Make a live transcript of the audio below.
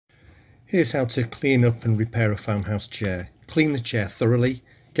Here's how to clean up and repair a farmhouse chair. Clean the chair thoroughly,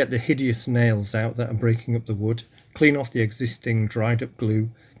 get the hideous nails out that are breaking up the wood, clean off the existing dried up glue,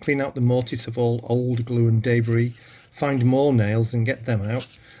 clean out the mortise of all old glue and debris, find more nails and get them out,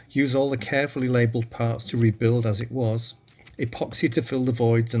 use all the carefully labelled parts to rebuild as it was, epoxy to fill the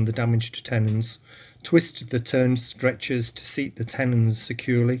voids and the damaged tenons, twist the turned stretchers to seat the tenons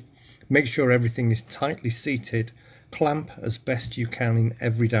securely, make sure everything is tightly seated, clamp as best you can in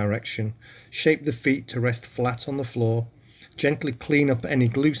every direction, shape the feet to rest flat on the floor, gently clean up any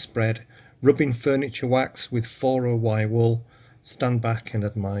glue spread, rub in furniture wax with 4 or Y wool, stand back and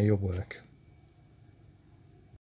admire your work.